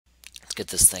Let's get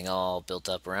this thing all built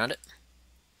up around it.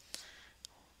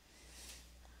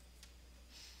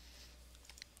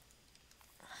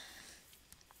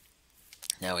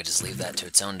 Now we just leave that to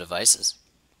its own devices.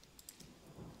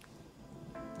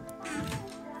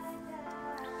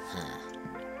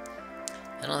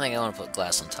 I don't think I want to put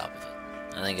glass on top of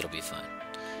it. I think it'll be fine.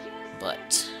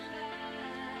 But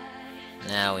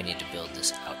now we need to build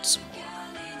this out some more.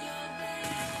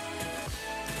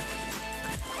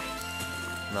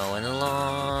 Mowing the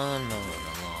lawn, mowing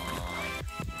the lawn.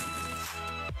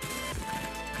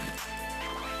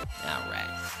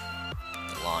 Alright.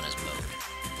 The lawn is mowed.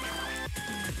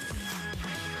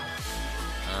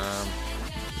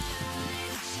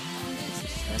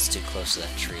 That's too close to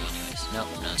that tree anyways. Nope,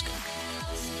 no, it's good.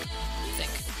 I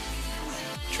think.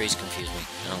 Trees confuse me.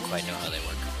 I don't quite know how they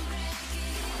work.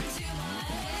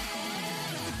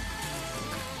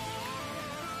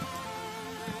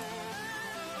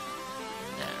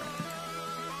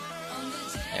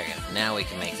 There we go. Now we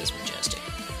can make this majestic.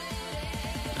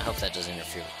 I hope that doesn't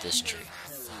interfere with this tree.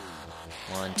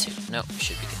 1, 2. Nope,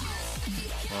 should be good.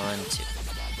 1, 2.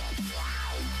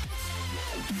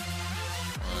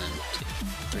 1, 2,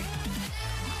 3.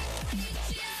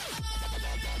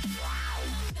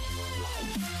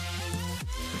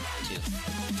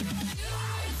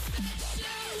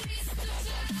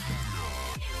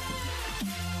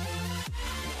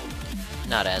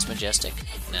 Not as majestic.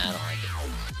 Nah, I don't like it.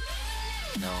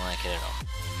 Don't like it at all.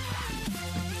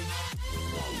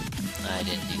 I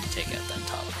didn't need to take out that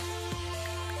top.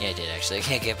 Yeah, I did actually. I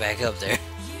can't get back up there.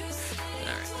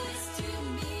 Alright.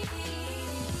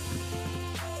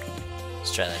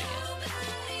 Let's try that again.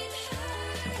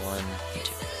 1,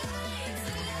 2.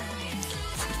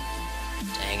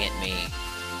 Dang it, me.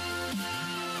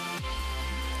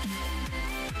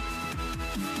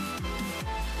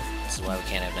 This is why we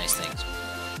can't have nice things.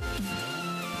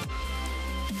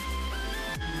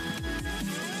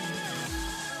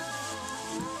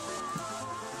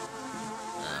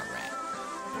 Alright.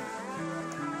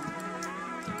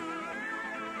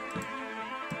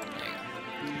 There you go.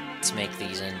 Let's make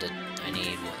these into, I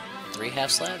need, what, 3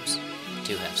 half slabs?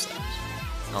 2 half slabs.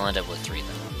 I'll end up with 3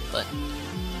 though, but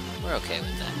we're okay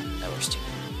with that. That works too.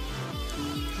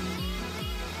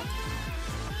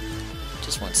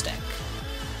 Just 1 stack.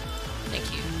 Thank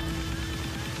you.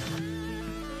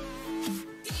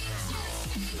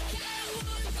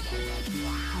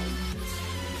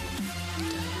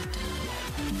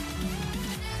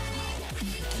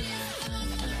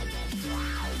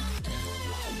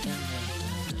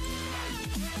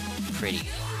 Pretty.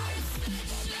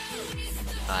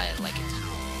 I like it.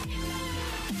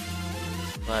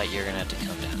 But you're gonna have to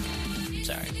come down.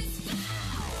 Sorry.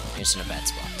 You're just in a bad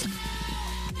spot.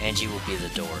 Angie will be the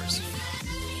doors.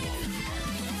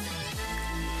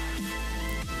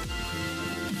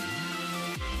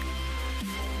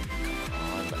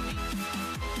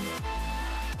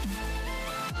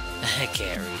 I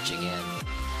can't reach again.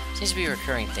 Seems to be a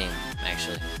recurring theme,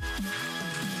 actually.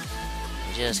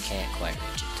 I just can't quite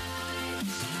reach it.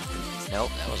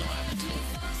 Nope, that wasn't what I meant to do.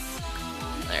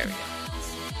 There we go.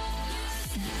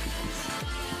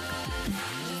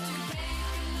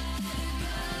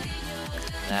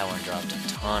 That one dropped a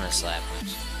ton of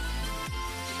slabs.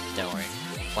 Don't worry,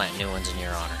 we'll plant new ones in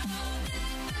your honor.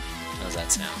 How's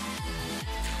that sound?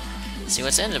 See,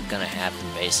 what's ended up gonna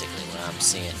happen, basically, what I'm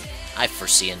seeing, I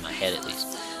foresee in my head at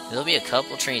least, there'll be a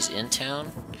couple trees in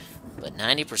town, but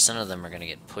 90% of them are gonna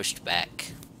get pushed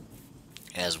back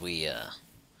as we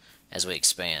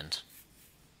expand.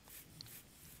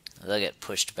 They'll get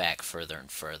pushed back further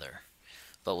and further,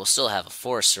 but we'll still have a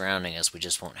forest surrounding us. We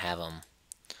just won't have them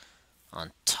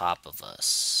on top of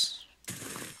us.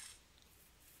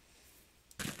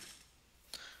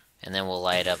 And then we'll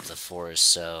light up the forest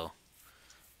so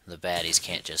the baddies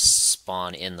can't just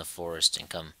spawn in the forest and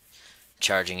come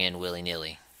charging in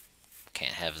willy-nilly.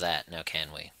 Can't have that, now can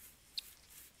we?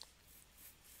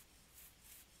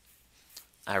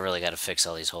 I really gotta fix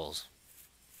all these holes.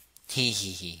 Hee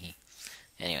hee hee hee.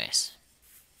 Anyways.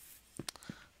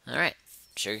 Alright,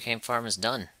 sugarcane farm is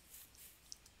done.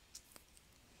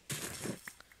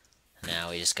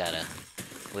 Now we just gotta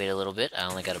wait a little bit. I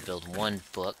only gotta build 1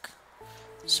 book.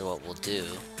 So what we'll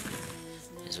do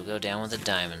is we'll go down where the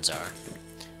diamonds are,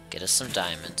 get us some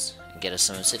diamonds, and get us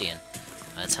some obsidian.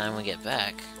 By the time we get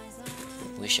back,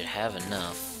 we should have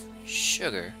enough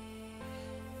sugar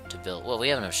to build. Well, we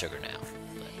have enough sugar now,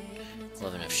 but we'll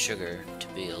have enough sugar to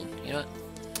build. You know what?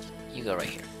 You go right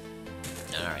here.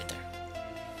 No, not right there.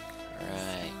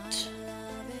 Right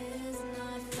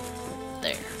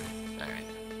there. Alright.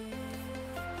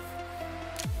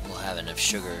 We'll have enough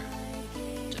sugar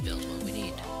to build what we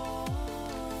need.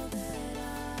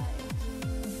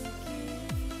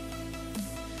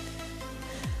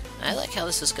 I like how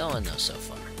this is going though so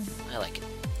far. I like it.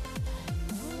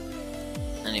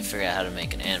 I need to figure out how to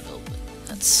make an anvil, but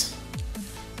that's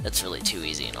really too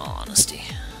easy in all honesty.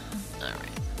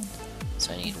 Alright.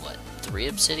 So I need what? 3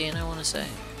 obsidian, I want to say?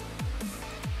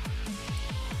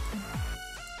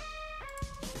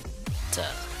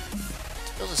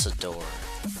 Let's build us a door real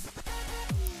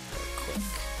quick.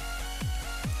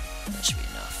 That should be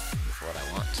enough for what I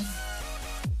want.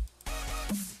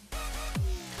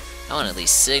 I want to at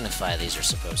least signify these are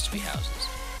supposed to be houses.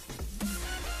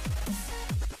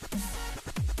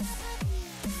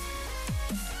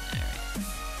 Alright.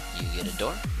 You get a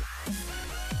door.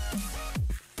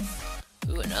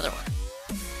 Ooh, another one.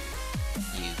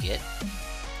 You get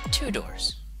 2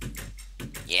 doors.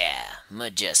 Yeah,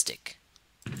 majestic.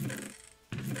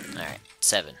 Alright,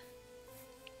 7.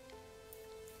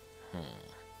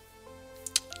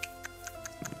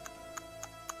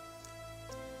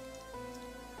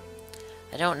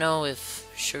 I don't know if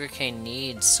sugarcane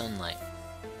needs sunlight.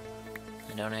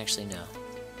 I don't actually know.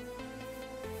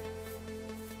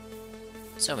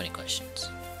 So many questions.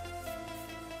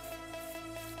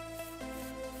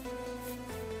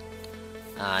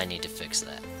 I need to fix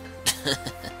that.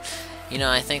 You know,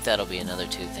 I think that'll be another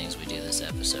 2 things we do this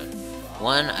episode.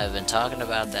 1, I've been talking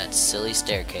about that silly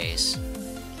staircase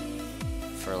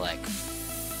for like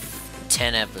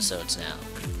 10 episodes now,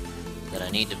 that I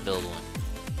need to build one.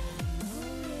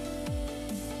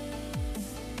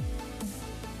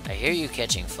 I hear you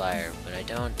catching fire, but I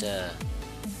don't,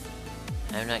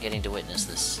 I'm not getting to witness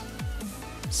this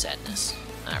sadness.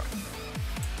 Alright.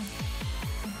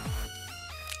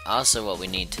 Also, what we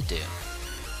need to do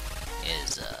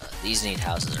is, these need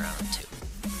houses around them too.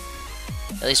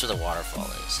 At least where the waterfall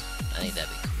is. I think that'd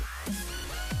be cool.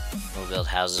 We'll build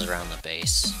houses around the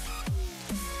base.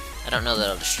 I don't know that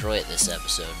I'll destroy it this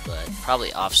episode, but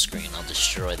probably off screen I'll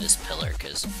destroy this pillar,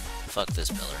 because fuck this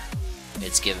pillar.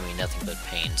 It's giving me nothing but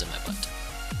pains in my butt.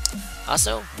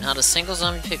 Also, not a single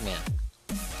zombie pigman.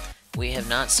 We have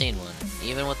not seen one,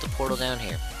 even with the portal down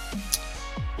here.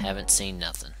 Haven't seen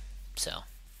nothing. So,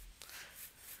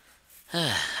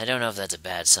 I don't know if that's a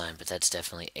bad sign, but that's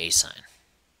definitely a sign.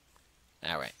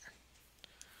 Alright.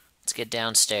 Let's get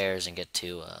downstairs and get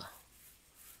to,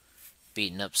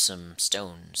 beating up some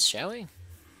stones, shall we?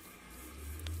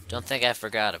 Don't think I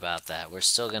forgot about that. We're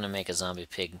still gonna make a zombie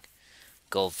pig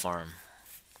gold farm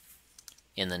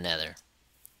in the nether.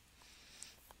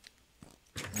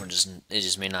 It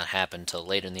just may not happen until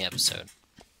later in the episode.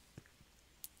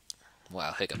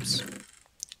 Wow, hiccups.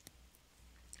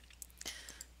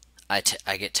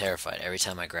 I get terrified every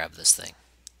time I grab this thing.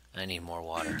 I need more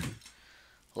water.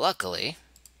 Luckily,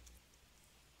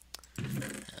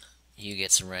 you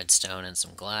get some redstone and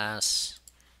some glass,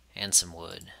 and some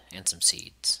wood, and some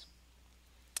seeds.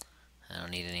 I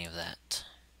don't need any of that.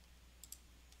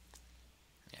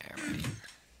 Alright.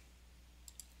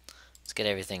 Let's get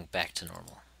everything back to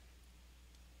normal.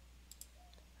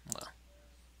 Well,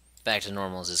 back to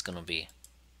normal is going to be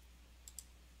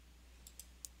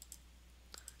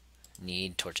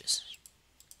need torches.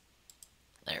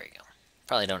 There we go.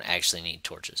 Probably don't actually need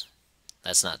torches.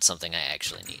 That's not something I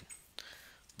actually need.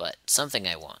 But something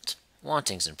I want.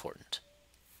 Wanting's important.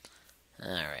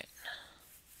 Alright.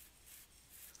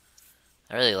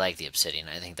 I really like the obsidian.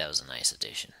 I think that was a nice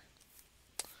addition.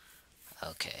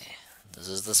 Okay. This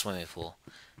is the swimming pool.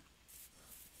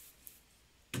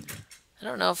 I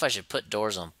don't know if I should put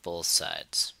doors on both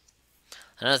sides.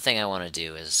 Another thing I want to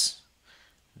do is,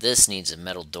 this needs a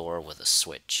metal door with a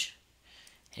switch.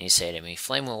 And you say to me,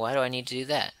 Flamewell, why do I need to do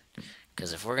that?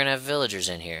 Because if we're going to have villagers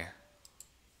in here,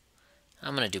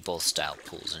 I'm going to do both style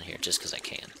pools in here just because I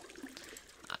can.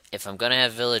 If I'm going to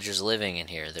have villagers living in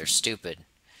here, they're stupid.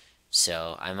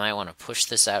 So I might want to push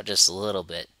this out just a little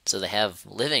bit so they have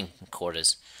living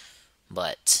quarters.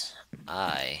 But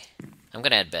I'm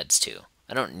going to add beds too.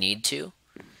 I don't need to,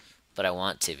 but I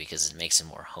want to because it makes it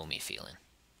more homey feeling.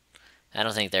 I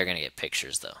don't think they're going to get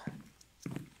pictures though.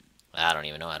 I don't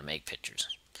even know how to make pictures.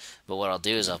 But what I'll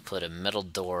do is I'll put a metal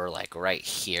door like right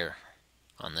here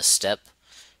on the step,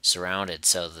 surrounded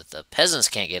so that the peasants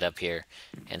can't get up here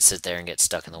and sit there and get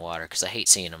stuck in the water, because I hate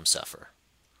seeing them suffer.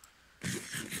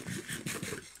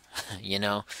 You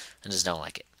know? I just don't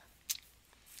like it.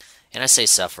 And I say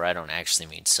suffer, I don't actually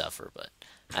mean suffer, but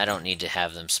I don't need to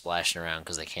have them splashing around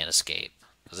because they can't escape,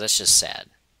 because that's just sad.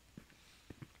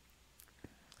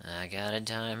 I got a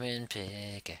diamond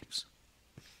pickaxe.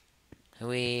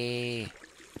 Whee!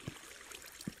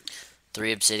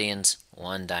 3 obsidians,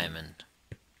 1 diamond.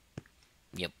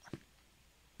 Yep.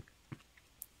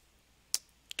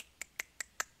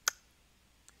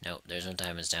 Nope, there's no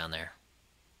diamonds down there.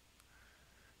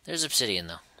 There's obsidian,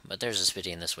 though. But there's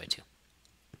obsidian this way too.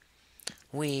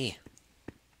 Whee!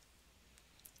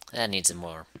 That needs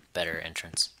a better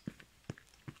entrance.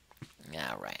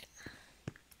 Alright.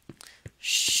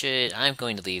 I'm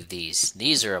going to leave these.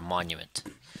 These are a monument.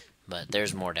 But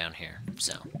there's more down here,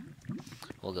 so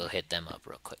we'll go hit them up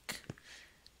real quick.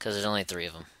 Because there's only 3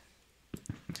 of them.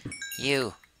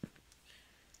 You!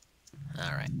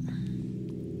 Alright.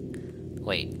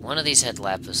 Wait, one of these had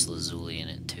lapis lazuli in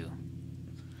it too.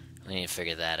 We need to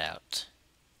figure that out.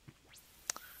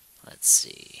 Let's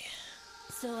see.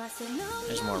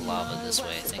 There's more lava this way,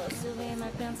 I think.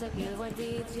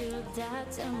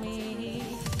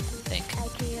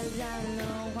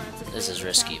 This is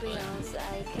risky, but...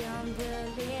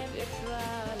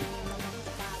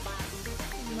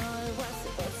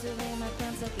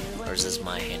 Or is this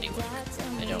my handiwork?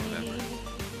 I don't remember.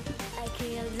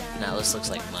 No, this looks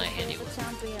like my handiwork.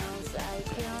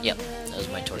 Yep, those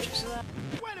are my torches.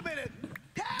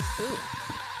 Ooh.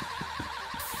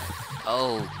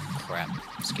 Oh, crap.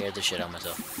 Scared the shit out of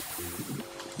myself.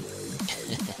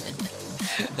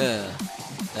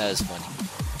 That was funny.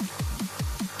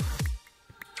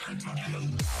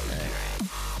 Alright.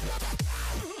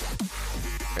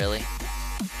 Really?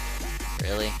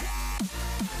 Really?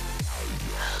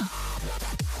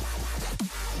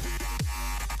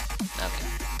 Okay.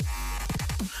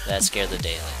 That scared the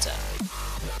daylights out of me.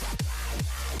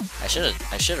 I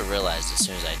should have realized as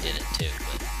soon as I did it too,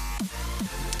 but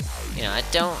you know, I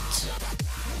don't.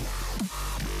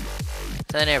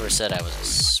 I never said I was a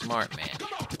smart man.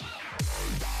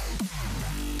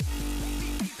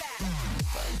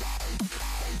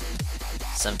 But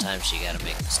sometimes you gotta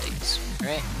make mistakes,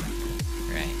 right?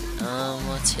 Right.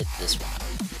 Let's hit this one up.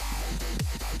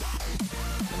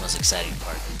 The most exciting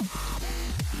part.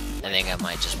 I think I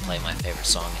might just play my favorite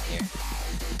song in here.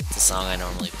 It's a song I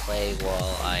normally play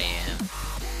while I am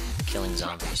killing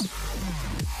zombies.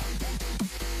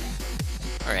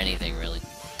 Or anything, really.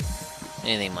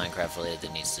 Anything Minecraft related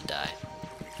that needs to die.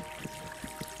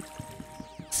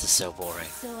 This is so boring.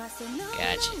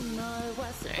 Gotcha.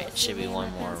 Alright, should be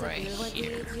one more right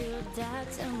here.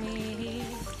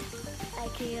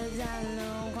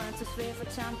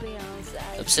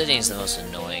 Obsidian's the most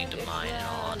annoying to mine, in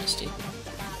all honesty.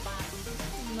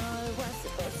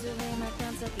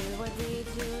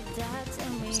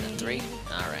 Is that 3?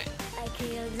 Alright.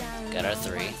 Got our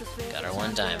 3. Got our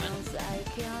 1 diamond.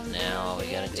 Now all we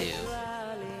gotta do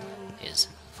is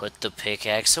put the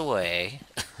pickaxe away.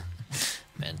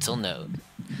 Mental note.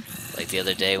 Like the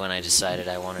other day when I decided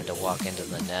I wanted to walk into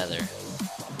the nether.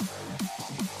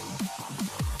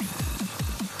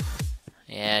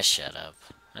 Yeah, shut up.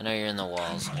 I know you're in the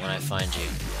walls, and when I find you,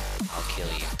 I'll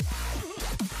kill you.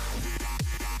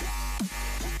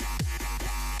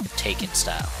 Taken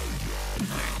style.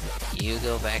 Alright, you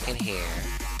go back in here.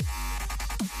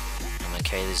 I'm gonna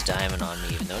carry this diamond on me,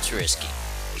 even though it's risky.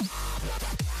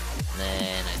 And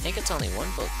then, I think it's only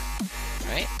 1 book,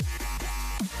 right?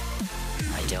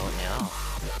 I don't know.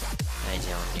 I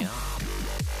don't know.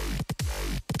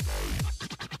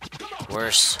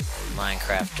 Worst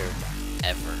Minecrafter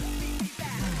ever.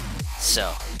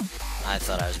 So, I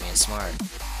thought I was being smart.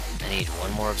 I need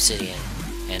 1 more obsidian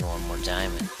and 1 more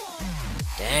diamond.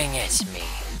 Dang it, me.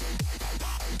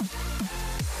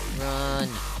 Run.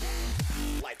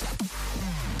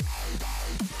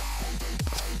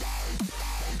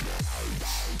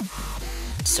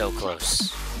 So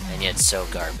close, and yet so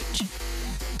garbage.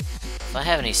 If I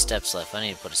have any steps left, I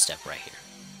need to put a step right here.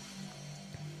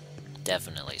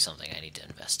 Definitely something I need to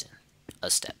invest in. A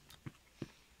step.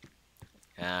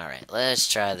 Alright, let's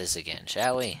try this again,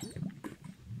 shall we?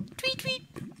 Tweet, tweet.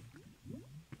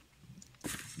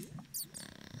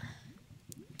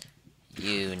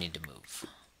 You need to move.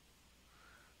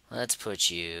 Let's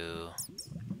put you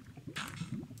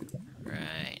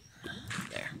right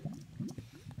there.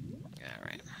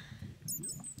 Alright.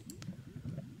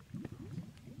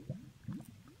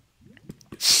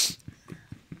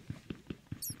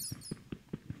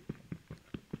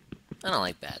 I don't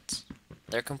like bats.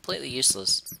 They're completely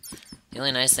useless. The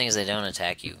only nice thing is they don't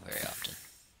attack you very often.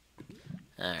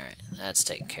 Alright, that's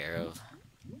taken care of.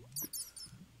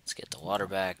 Let's get the water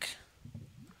back.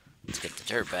 Let's get the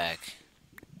dirt back.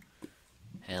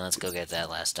 And let's go get that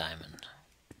last diamond.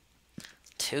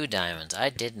 2 diamonds. I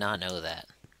did not know that.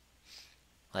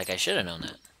 Like, I should have known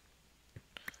that.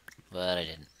 But I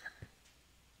didn't.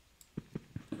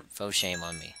 Faux shame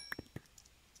on me.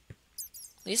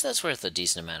 At least that's worth a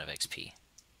decent amount of XP.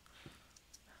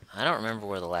 I don't remember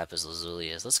where the lapis lazuli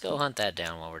is. Let's go hunt that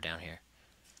down while we're down here.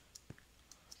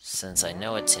 Since I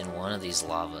know it's in one of these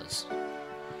lavas.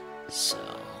 So...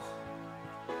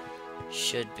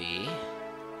 should be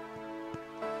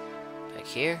Back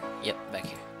here? Yep, back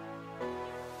here.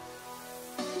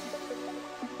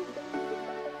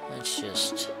 Let's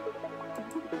just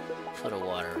put a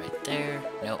water right there.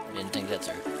 Nope, didn't think that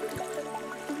through.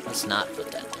 Let's not put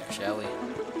that there, shall we?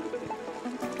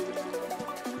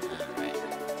 Alright.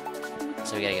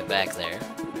 So we gotta get back there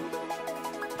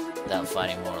without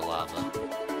fighting more lava.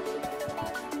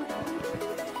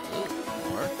 Ooh,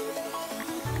 more.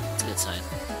 That's a good sign.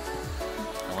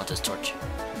 I want this torch.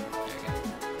 There we go.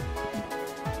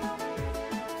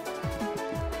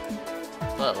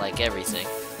 But like everything,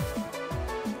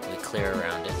 we clear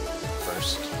around it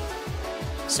first.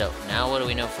 So now what do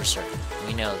we know for certain?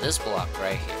 We know this block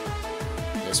right here,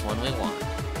 this one we want,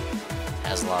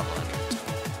 has lava under it.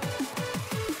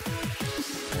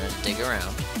 And then dig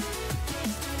around.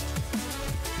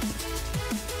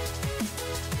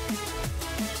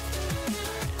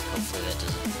 Hopefully that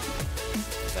doesn't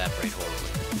evaporate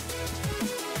horribly.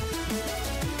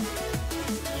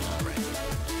 Alright.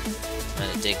 I'm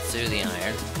gonna dig through the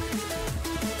iron,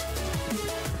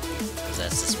 because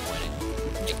that's disappointing.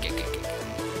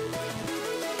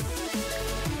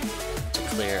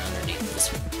 Clear underneath this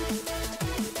one.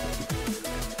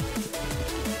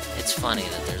 It's funny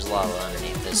that there's lava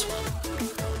underneath this one,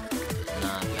 but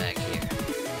not back here.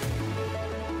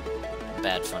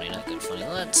 Bad funny, not good funny.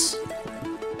 Let's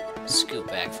scoot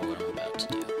back for what I'm about to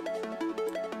do.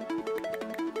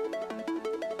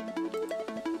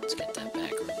 Let's get that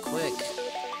back real quick.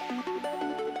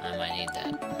 I might need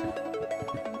that.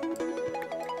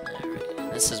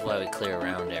 Alright, this is why we clear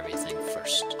around everything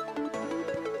first.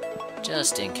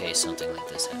 Just in case something like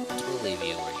this happens, we'll leave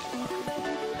you where you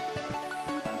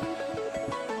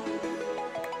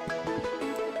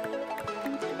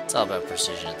are. It's all about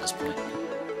precision at this point.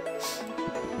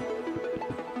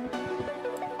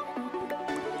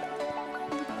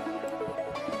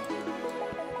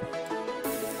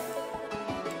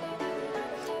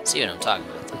 See what I'm talking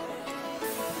about, though.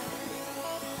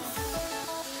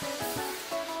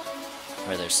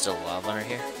 Where there's still lava under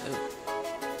here? Ooh.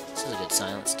 This is a good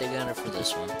sign. Let's dig under for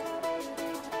this one.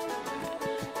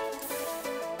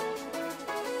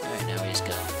 Alright, now we just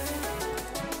go.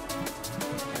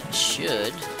 That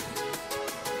should.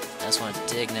 I just want to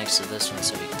dig next to this one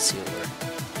so we can see what we're.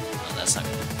 Oh, that's not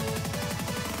good.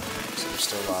 Alright, so there's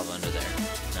still lava under there.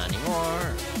 Not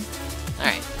anymore.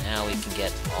 Alright, now we can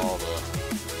get all the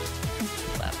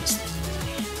lapis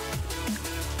lazuli.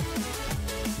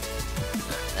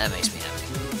 That makes me happy.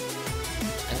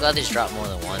 I'm glad these drop more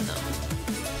than one, though. Right.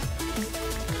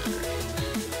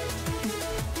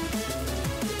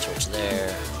 Torch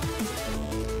there.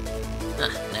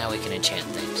 Now we can enchant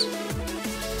things.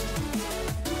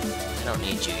 I don't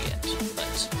need you yet,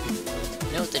 but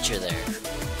note that you're there.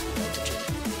 Note that you're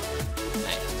there.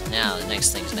 Alright, now the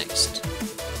next thing's next.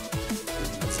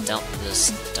 Let's dump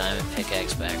this diamond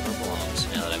pickaxe back where it belongs,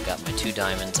 now that I've got my 2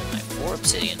 diamonds and my 4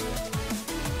 obsidian.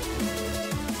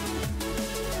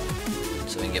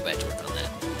 So we can get back to work on that.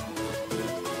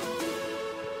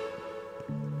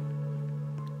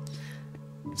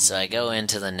 So I go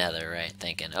into the nether, right,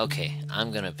 thinking, okay,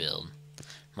 I'm gonna build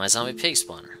my zombie pig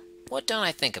spawner. What don't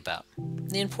I think about?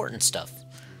 The important stuff.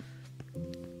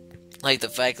 Like the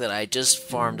fact that I just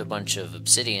farmed a bunch of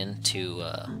obsidian to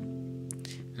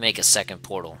make a second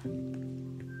portal.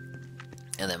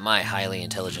 And that my highly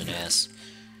intelligent ass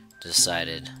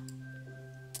decided,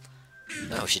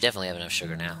 oh, we should definitely have enough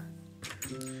sugar now.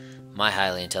 My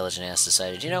highly intelligent ass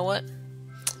decided, you know what?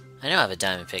 I know I have a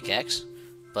diamond pickaxe,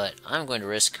 but I'm going to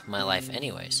risk my life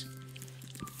anyways.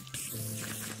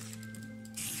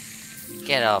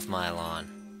 Get off my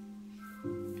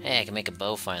lawn. Hey, I can make a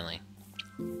bow finally.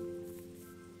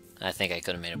 I think I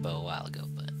could have made a bow a while ago,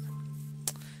 but...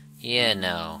 yeah,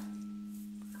 no.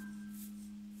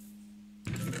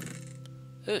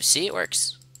 Ooh, see, it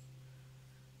works.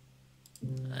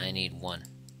 I need 1.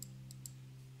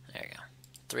 There we go.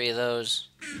 3 of those.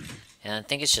 And I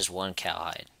think it's just 1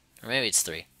 cowhide. Or maybe it's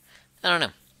 3. I don't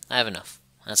know. I have enough.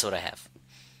 That's what I have.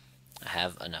 I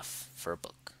have enough for a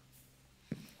book.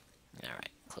 Alright,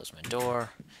 close my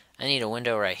door. I need a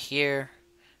window right here,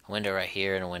 a window right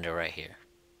here, and a window right here.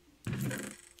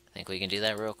 Think we can do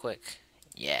that real quick?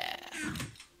 Yeah.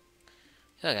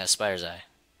 Oh, I got a spider's eye.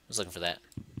 I was looking for that.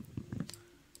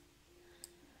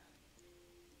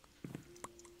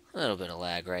 A little bit of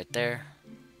lag right there.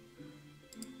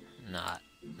 Not,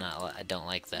 I don't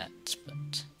like that,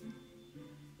 but...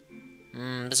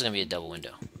 this is gonna be a double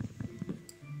window.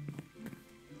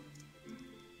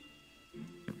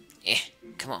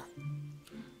 Come on.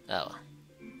 Oh.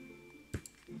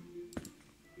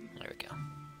 There we go.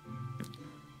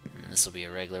 And this will be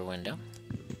a regular window.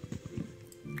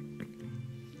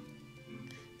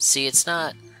 See, it's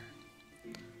not...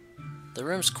 The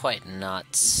room's quite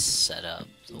not set up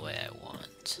the way I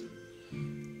want.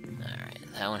 Alright,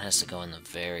 that one has to go in the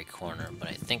very corner, but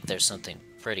I think there's something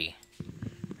pretty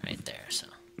right there, so...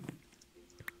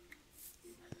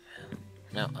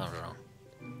 No, I was wrong.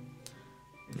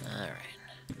 Alright.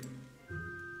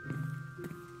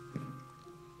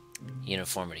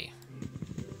 Uniformity.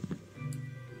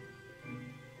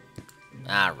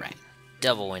 Alright.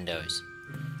 Double windows.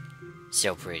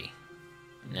 So pretty.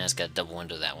 Now it's got a double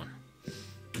window, that one.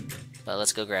 But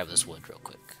let's go grab this wood real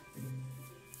quick.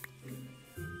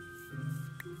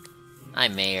 I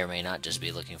may or may not just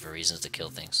be looking for reasons to kill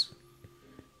things.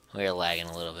 We are lagging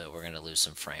a little bit. We're going to lose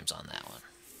some frames on that one.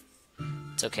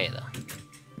 It's okay, though.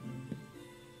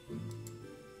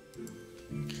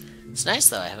 It's nice,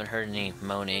 though. I haven't heard any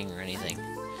moaning or anything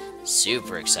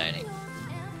super exciting.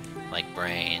 Like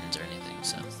brains or anything,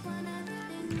 so...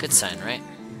 Good sign, right?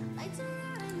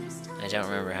 I don't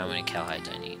remember how many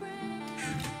cowhides I need.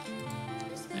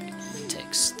 Alright, it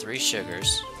takes 3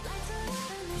 sugars.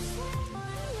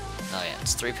 Oh yeah,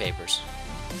 it's 3 papers.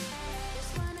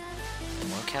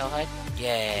 And 1 cowhide?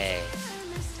 Yay!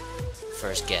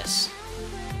 First guess.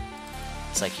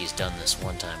 It's like he's done this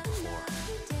one time before.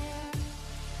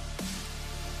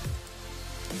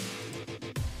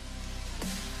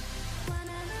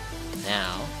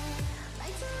 Now,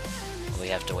 what we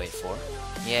have to wait for.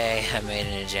 Yay, I made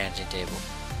an enchanting table.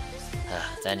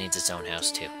 That needs its own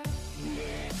house too.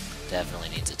 Definitely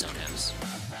needs its own house.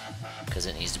 Because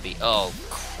it needs to be... Oh,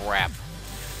 crap.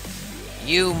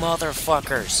 You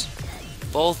motherfuckers.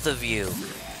 Both of you.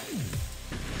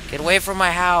 Get away from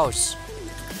my house.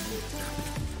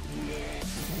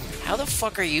 How the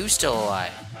fuck are you still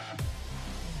alive?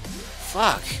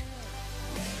 Fuck.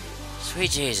 Sweet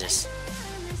Jesus.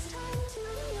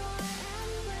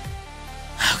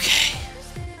 Okay.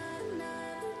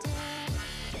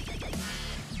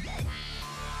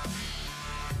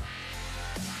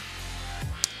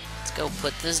 Let's go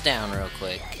put this down real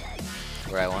quick,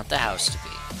 where I want the house to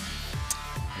be.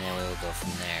 And then we will go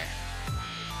from there.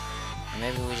 Or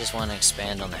maybe we just want to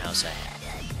expand on the house I have.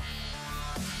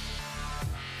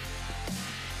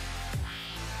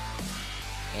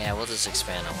 Yeah, we'll just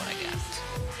expand on what I got.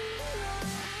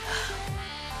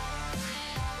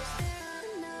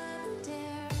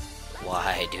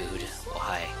 Why, dude?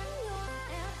 Why?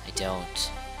 I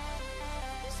don't.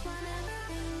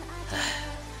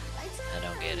 I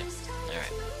don't get it.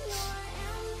 Alright.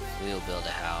 We'll build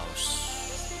a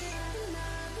house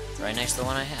right next to the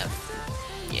one I have.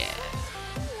 Yeah.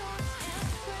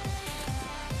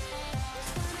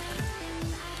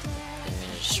 Didn't mean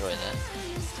to destroy that.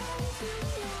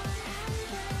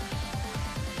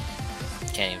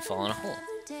 Can't even fall in a hole.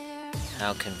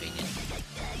 How convenient.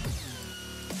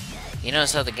 You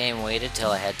notice how the game waited till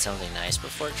I had something nice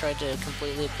before it tried to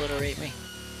completely obliterate me?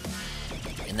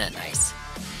 Isn't that nice?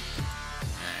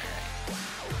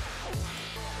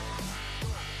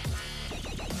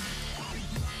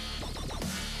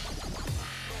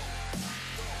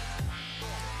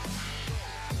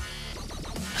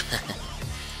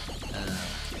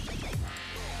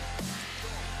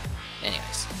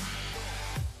 Anyways.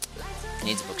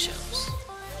 Needs bookshelves.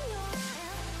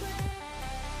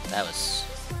 That was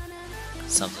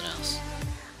something else.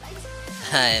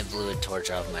 I blew a torch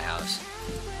off my house.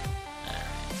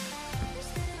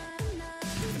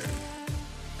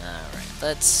 Alright,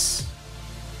 let's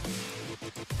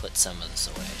put some of this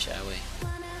away, shall we?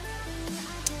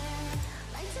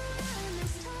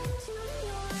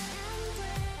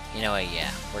 You know what,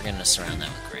 yeah, we're gonna surround that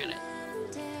with granite.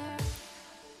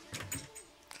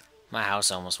 My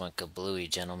house almost went kablooey,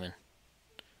 gentlemen.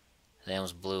 They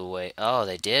almost blew away. Oh,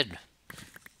 they did.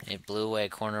 It blew away a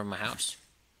corner of my house.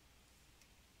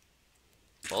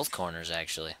 Both corners,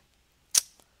 actually.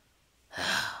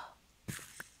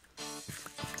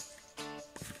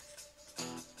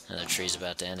 Another tree's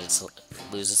about to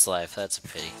lose its life. That's a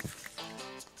pity.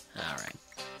 Alright,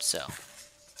 so.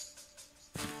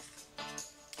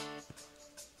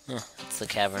 It's the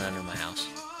cavern under my house.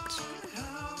 It's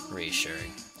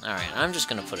reassuring. Alright, I'm just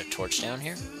gonna put a torch down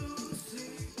here.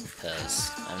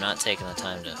 Because I'm not taking the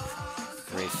time to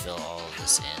refill all of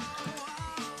this in.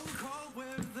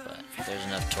 But if there's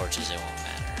enough torches, it won't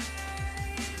matter.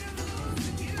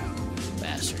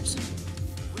 Bastards.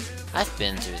 I've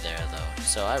been through there, though,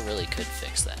 so I really could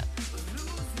fix that.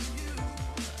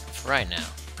 But for right now,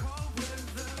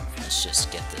 let's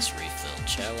just get this refilled,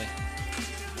 shall we?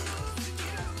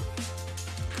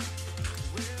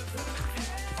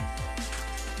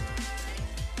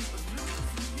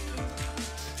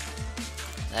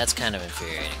 That's kind of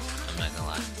infuriating, I'm not gonna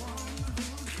lie.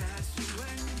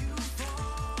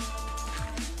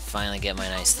 finally get my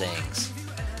nice things.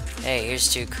 Hey,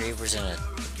 here's 2 creepers and a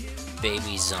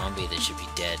baby zombie that should be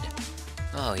dead.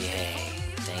 Oh, yay.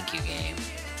 Thank you, game.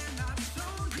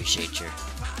 Appreciate your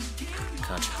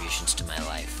contributions to my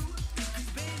life.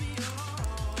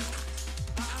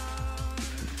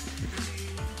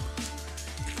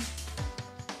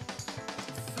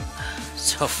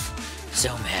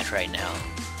 So mad right now.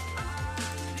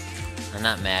 I'm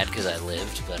not mad because I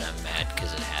lived, but I'm mad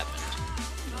because it happened.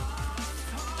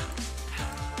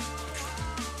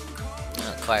 I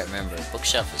don't quite remember. A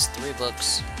bookshelf is 3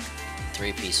 books,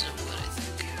 3 pieces of wood, I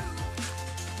think.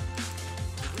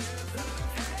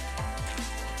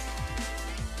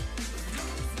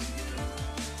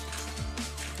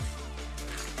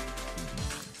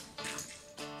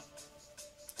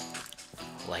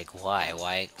 Like, why?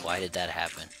 Why did that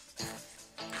happen?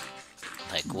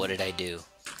 Like, what did I do?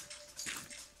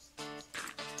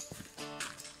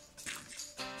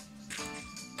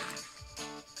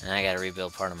 And I gotta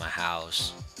rebuild part of my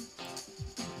house.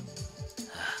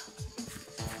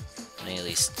 I mean, at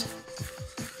least...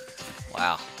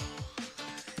 Wow.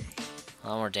 A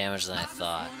lot more damage than I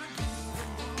thought.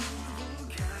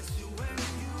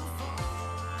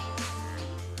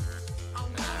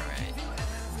 Alright.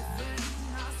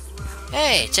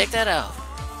 Hey, check that out!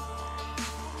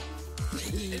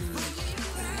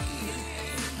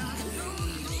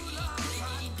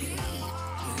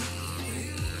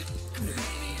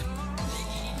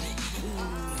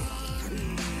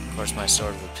 Of course, my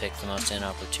sword would pick the most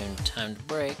inopportune time to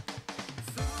break,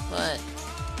 but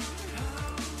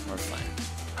we're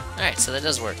fine. Alright, so that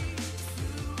does work.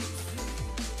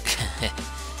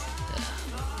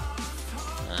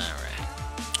 Alright.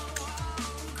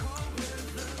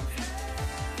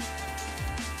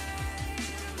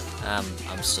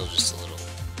 I'm still just a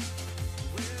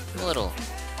little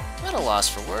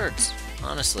lost for words,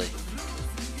 honestly.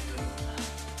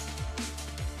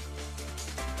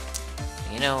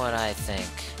 You know what I think?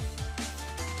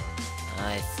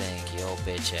 I think your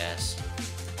bitch ass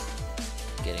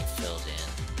getting filled in.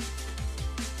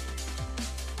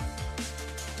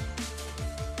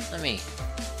 Let me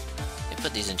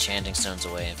put these enchanting stones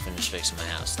away and finish fixing my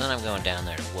house. Then I'm going down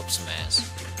there to whoop some ass.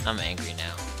 I'm angry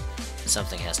now.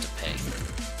 Something has to pay.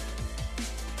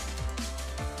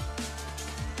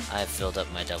 I've filled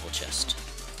up my double chest.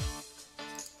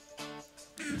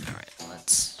 Alright,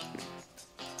 let's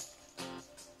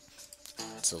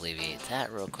alleviate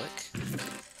that real quick.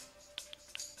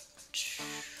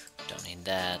 Don't need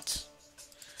that.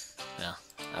 Well,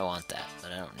 I want that,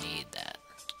 but I don't need that.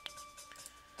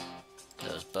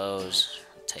 Those bows,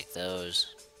 take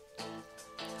those.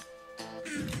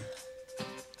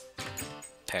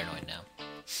 Paranoid now.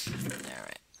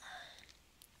 Alright.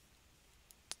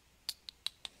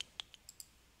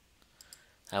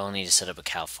 I will need to set up a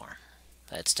cow farm.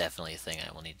 That's definitely a thing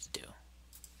I will need to do.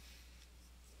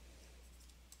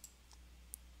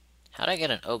 How'd I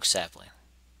get an oak sapling?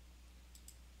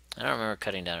 I don't remember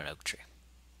cutting down an oak tree.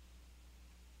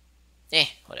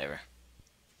 Whatever.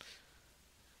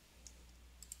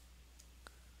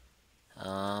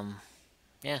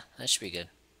 Yeah, that should be good.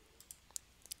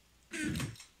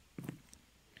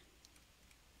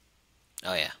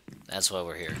 Oh yeah, that's why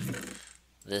we're here.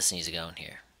 This needs to go in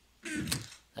here.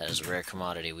 That is a rare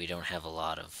commodity we don't have a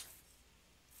lot of.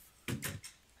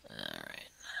 Alright.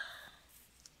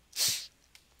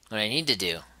 What I need to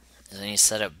do is I need to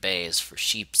set up bays for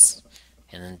sheeps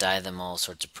and then dye them all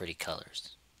sorts of pretty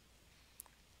colors.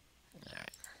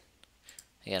 Alright.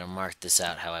 I gotta mark this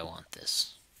out how I want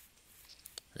this.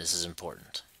 This is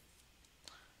important.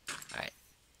 Alright.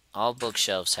 All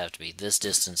bookshelves have to be this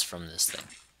distance from this thing.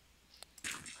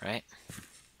 Right?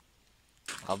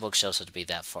 All bookshelves have to be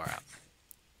that far out.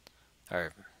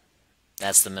 Or,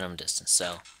 that's the minimum distance.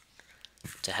 So,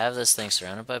 to have this thing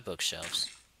surrounded by bookshelves,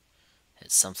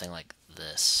 it's something like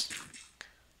this.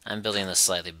 I'm building this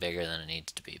slightly bigger than it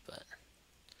needs to be, but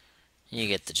you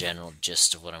get the general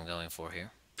gist of what I'm going for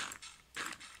here.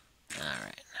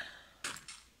 Alright.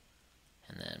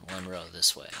 And then one row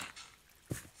this way.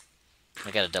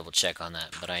 I gotta double check on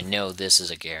that, but I know this is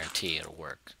a guarantee it'll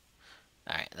work.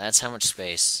 Alright, that's how much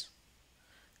space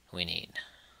we need.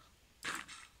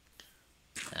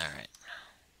 Alright.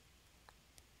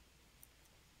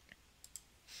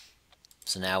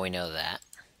 So now we know that.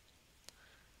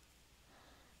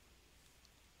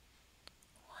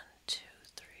 1, 2,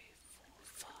 3, 4,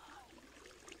 5,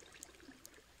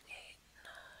 8,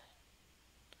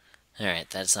 9. Alright,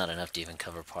 that's not enough to even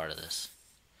cover part of this.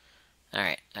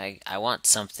 Alright, I want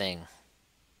something.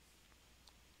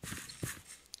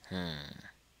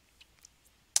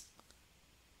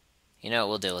 You know what,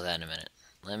 we'll deal with that in a minute.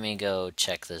 let me go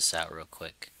check this out real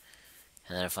quick.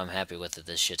 And then if I'm happy with it,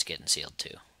 this shit's getting sealed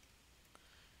too.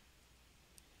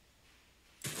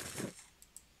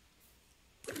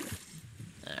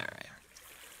 Alright.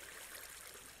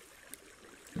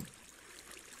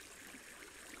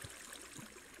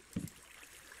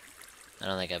 I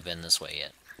don't think I've been this way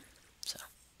yet. So,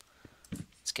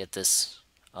 let's get this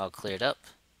all cleared up.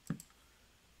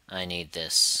 I need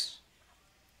this.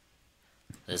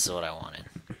 This is what I wanted.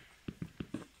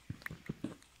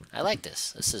 I like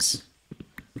this. This is...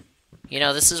 You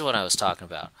know, this is what I was talking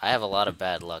about. I have a lot of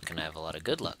bad luck and I have a lot of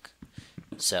good luck.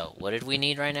 So, what did we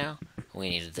need right now? We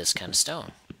needed this kind of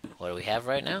stone. What do we have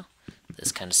right now?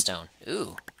 This kind of stone.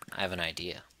 Ooh, I have an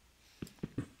idea.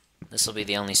 This will be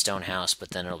the only stone house,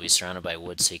 but then it'll be surrounded by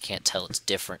wood, so you can't tell it's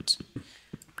different.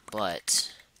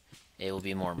 But it will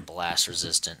be more blast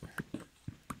resistant.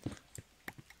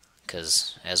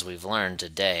 Because, as we've learned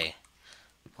today,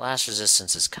 blast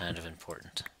resistance is kind of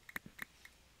important.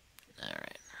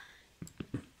 Alright.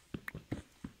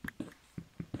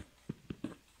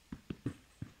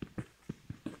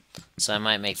 So I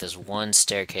might make this one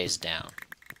staircase down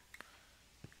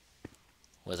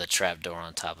with a trapdoor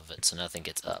on top of it so nothing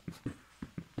gets up.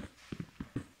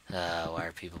 Why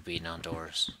are people beating on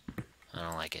doors? I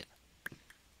don't like it.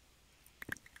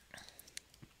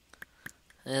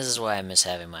 This is why I miss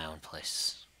having my own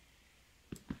place.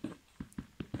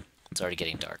 It's already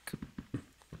getting dark.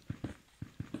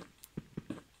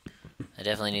 I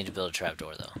definitely need to build a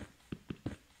trapdoor though.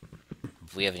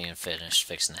 We haven't even finished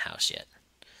fixing the house yet.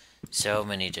 So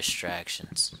many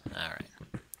distractions. Alright.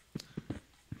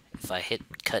 If I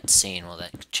hit cut scene, will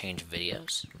that change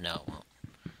videos? No, it won't.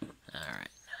 Alright.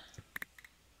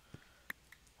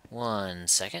 1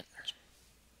 second.